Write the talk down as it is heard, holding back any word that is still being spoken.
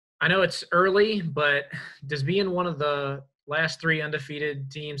I know it's early, but does being one of the last three undefeated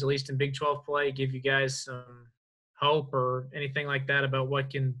teams, at least in Big 12 play, give you guys some hope or anything like that about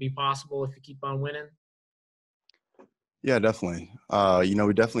what can be possible if you keep on winning? Yeah, definitely.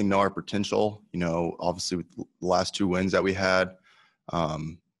 We definitely know our potential. Obviously with the last two wins that we had,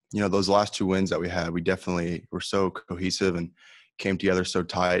 those last two wins that we had, we definitely were so cohesive and came together so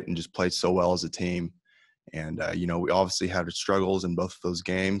tight and just played so well as a team. And we obviously had struggles in both of those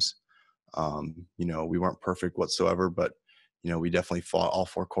games. We weren't perfect whatsoever, but we definitely fought all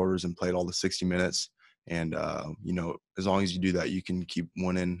four quarters and played all the 60 minutes. And as long as you do that, you can keep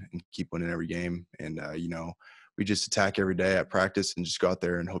winning and keep winning every game. And we just attack every day at practice and just go out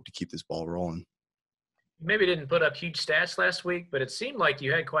there and hope to keep this ball rolling. Maybe didn't put up huge stats last week, but it seemed like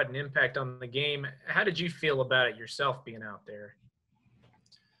you had quite an impact on the game. How did you feel about it yourself being out there?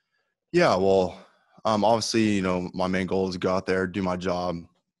 Yeah, well, obviously, my main goal is to go out there, do my job,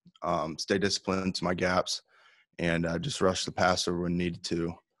 stay disciplined to my gaps, and just rush the passer when needed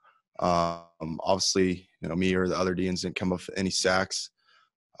to. Obviously, me or the other DNs didn't come up with any sacks.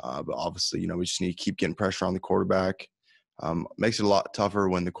 But obviously, we just need to keep getting pressure on the quarterback. Makes it a lot tougher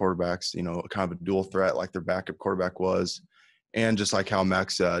when the quarterback's, kind of a dual threat like their backup quarterback was. And just like how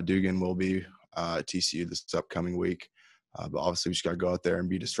Max Dugan will be at TCU this upcoming week. But obviously, we just got to go out there and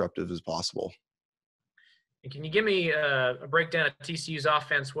be disruptive as possible. And can you give me a breakdown of TCU's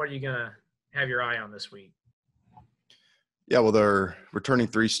offense? What are you going to have your eye on this week? Yeah, well, they're returning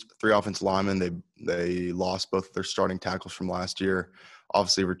three offensive linemen. They lost both their starting tackles from last year.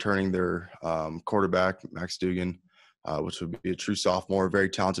 Obviously, returning their quarterback, Max Dugan, which would be a true sophomore, very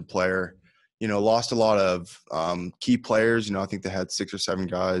talented player. Lost a lot of key players. I think they had 6 or 7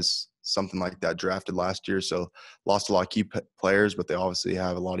 guys, something like that, drafted last year. So lost a lot of key players, but they obviously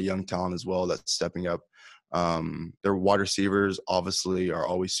have a lot of young talent as well that's stepping up. Their wide receivers obviously are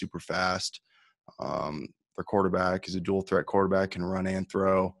always super fast. Their quarterback is a dual threat quarterback, can run and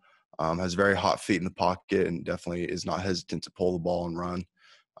throw, has very hot feet in the pocket, and definitely is not hesitant to pull the ball and run.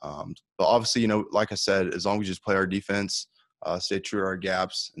 But obviously, like I said, as long as we just play our defense, stay true to our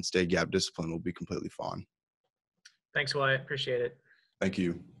gaps, and stay gap discipline, we'll be completely fine. Thanks, Wyatt. Appreciate it. Thank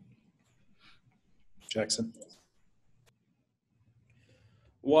you. Jackson.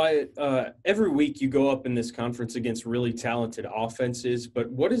 Wyatt, every week you go up in this conference against really talented offenses,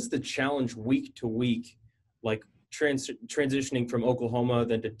 but what is the challenge week to week, like transitioning from Oklahoma,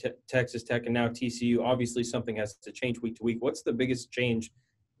 then to Texas Tech, and now TCU? Obviously, something has to change week to week. What's the biggest change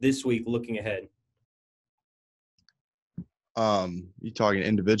this week looking ahead? You talking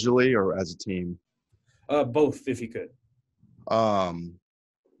individually or as a team? Both, if you could.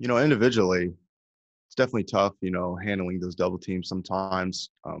 Individually, it's definitely tough, handling those double teams sometimes,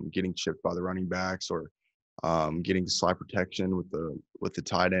 getting chipped by the running backs or getting slide protection with the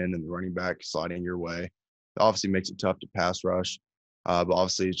tight end and the running back sliding your way. It obviously makes it tough to pass rush, but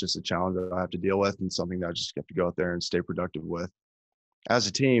obviously it's just a challenge that I have to deal with and something that I just have to go out there and stay productive with. As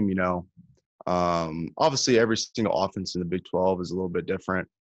a team, obviously every single offense in the Big 12 is a little bit different.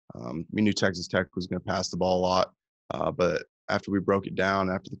 We knew Texas Tech was going to pass the ball a lot, but after we broke it down,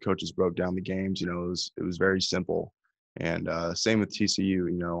 after the coaches broke down the games, it was very simple. And same with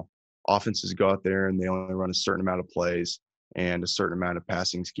TCU, offenses go out there and they only run a certain amount of plays and a certain amount of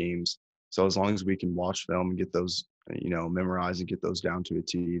passing schemes. So as long as we can watch film and get those, memorize and get those down to a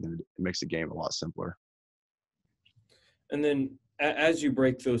T, then it makes the game a lot simpler. And then as you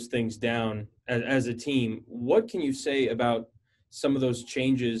break those things down as a team, what can you say about some of those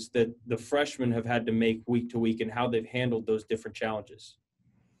changes that the freshmen have had to make week to week and how they've handled those different challenges?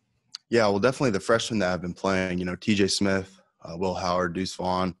 Yeah, well, definitely the freshmen that have been playing, TJ Smith, Will Howard, Deuce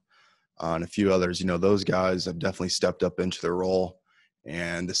Vaughn, and a few others, those guys have definitely stepped up into their role,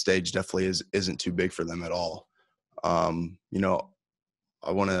 and the stage definitely isn't too big for them at all.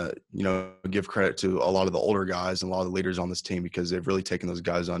 I want to, give credit to a lot of the older guys and a lot of the leaders on this team because they've really taken those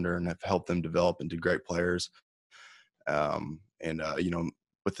guys under and have helped them develop into great players.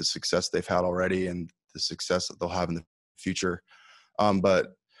 With the success they've had already and the success that they'll have in the future.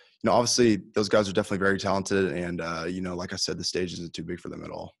 But obviously those guys are definitely very talented and, like I said, the stage isn't too big for them at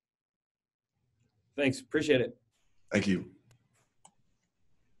all. Thanks. Appreciate it. Thank you.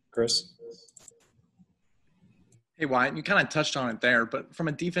 Chris. Hey, Wyatt, you kind of touched on it there, but from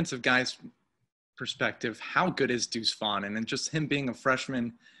a defensive guy's perspective, how good is Deuce Vaughn? And then just him being a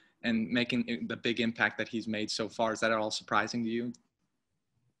freshman and making the big impact that he's made so far, is that at all surprising to you?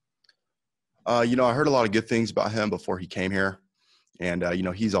 I heard a lot of good things about him before he came here. And,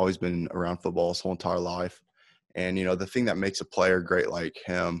 he's always been around football his whole entire life. And, the thing that makes a player great like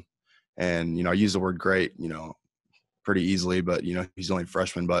him, and, I use the word great, pretty easily, but, he's only a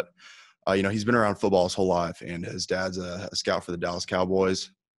freshman. But, he's been around football his whole life, and his dad's a scout for the Dallas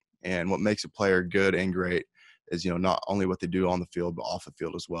Cowboys. And what makes a player good and great is, not only what they do on the field, but off the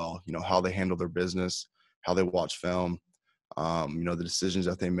field as well. How they handle their business, how they watch film, the decisions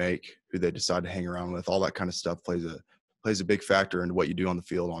that they make, who they decide to hang around with, all that kind of stuff plays a big factor into what you do on the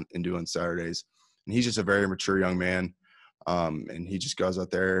field and do on Saturdays. And he's just a very mature young man. And he just goes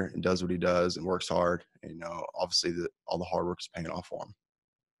out there and does what he does and works hard. And, obviously all the hard work is paying off for him.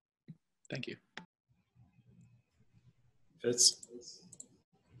 Thank you. Fitz.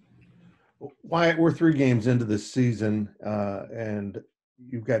 Wyatt, we're 3 games into this season, and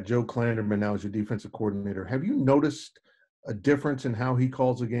you've got Joe Klanderman now as your defensive coordinator. Have you noticed a difference in how he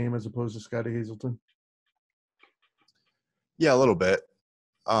calls a game as opposed to Scotty Hazelton? Yeah, a little bit.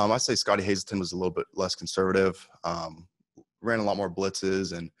 I say Scotty Hazelton was a little bit less conservative, ran a lot more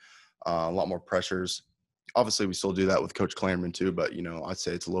blitzes and a lot more pressures. Obviously, we still do that with Coach Klanderman too, but, I'd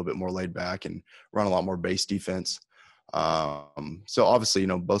say it's a little bit more laid back and run a lot more base defense. So obviously,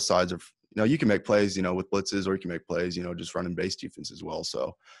 both sides of, you can make plays, with blitzes, or you can make plays, just running base defense as well.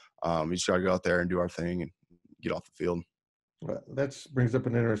 So we just got to go out there and do our thing and get off the field. Well, that brings up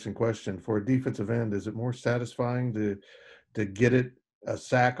an interesting question. For a defensive end, is it more satisfying to get a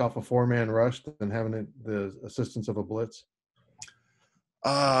sack off a 4-man rush than having the assistance of a blitz?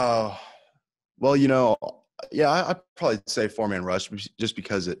 Well, yeah, I'd probably say 4-man rush just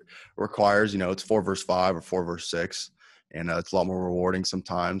because it requires, it's 4 versus 5 or 4 versus 6, and it's a lot more rewarding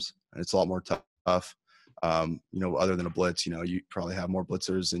sometimes, and it's a lot more tough. Other than a blitz, you probably have more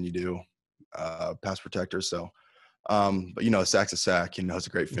blitzers than you do pass protectors. So, but a sack's a sack. It's a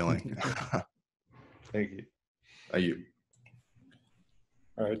great feeling. Thank you. Thank you.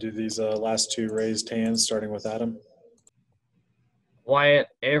 All right, do these last 2 raised hands, starting with Adam. Wyatt,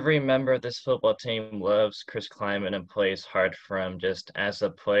 every member of this football team loves Chris Kleiman and plays hard for him. Just as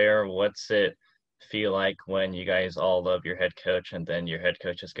a player, what's it feel like when you guys all love your head coach and then your head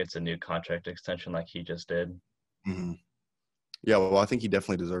coach just gets a new contract extension like he just did? Mm-hmm. Yeah, well, I think he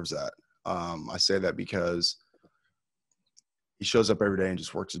definitely deserves that. I say that because he shows up every day and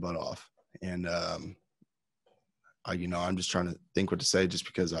just works his butt off. And, I'm just trying to think what to say just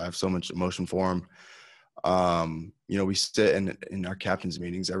because I have so much emotion for him. We sit in our captain's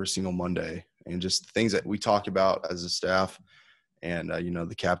meetings every single Monday, and just things that we talk about as a staff and,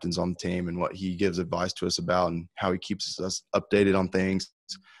 the captain's on the team and what he gives advice to us about and how he keeps us updated on things,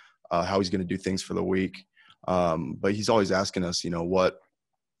 how he's going to do things for the week. But he's always asking us, what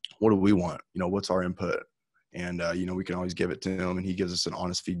do we want? What's our input? And, we can always give it to him, and he gives us an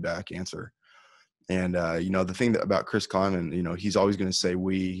honest feedback answer. And, the thing about Chris Kleiman, he's always going to say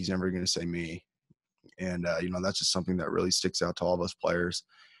we, he's never going to say me. And, that's just something that really sticks out to all of us players.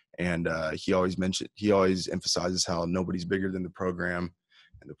 And he always emphasizes how nobody's bigger than the program,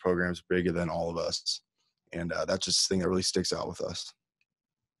 and the program's bigger than all of us. And that's just the thing that really sticks out with us.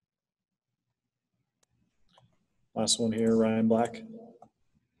 Last one here, Ryan Black.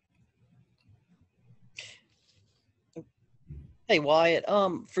 Hey, Wyatt,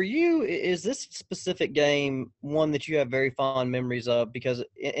 for you, is this specific game one that you have very fond memories of? Because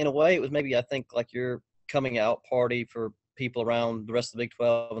in a way, it was maybe, I think, like your coming out party for people around the rest of the Big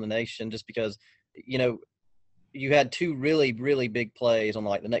 12 and the nation, just because, you had 2 really, really big plays on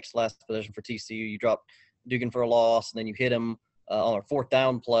like the next last possession for TCU. You dropped Dugan for a loss, and then you hit him on a 4th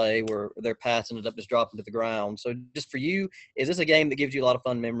down play where their pass ended up just dropping to the ground. So just for you, is this a game that gives you a lot of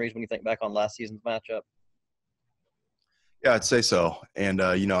fun memories when you think back on last season's matchup? Yeah, I'd say so. And,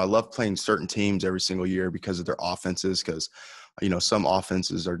 I love playing certain teams every single year because of their offenses, because, some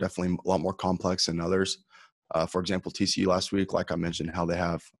offenses are definitely a lot more complex than others. For example, TCU last week, like I mentioned, how they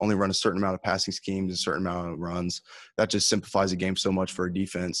have only run a certain amount of passing schemes, a certain amount of runs. That just simplifies the game so much for a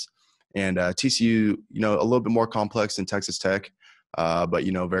defense. And TCU, a little bit more complex than Texas Tech, but,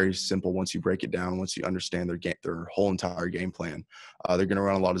 very simple once you break it down, once you understand their whole entire game plan. They're going to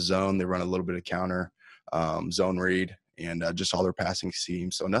run a lot of zone. They run a little bit of counter, zone read, and just all their passing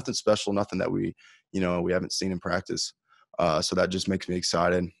schemes. So nothing special, nothing that we haven't seen in practice. So that just makes me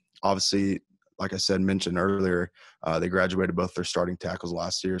excited. Obviously, like I mentioned earlier, they graduated both their starting tackles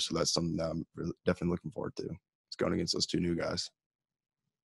last year. So that's something that I'm definitely looking forward to. It's going against those 2 new guys.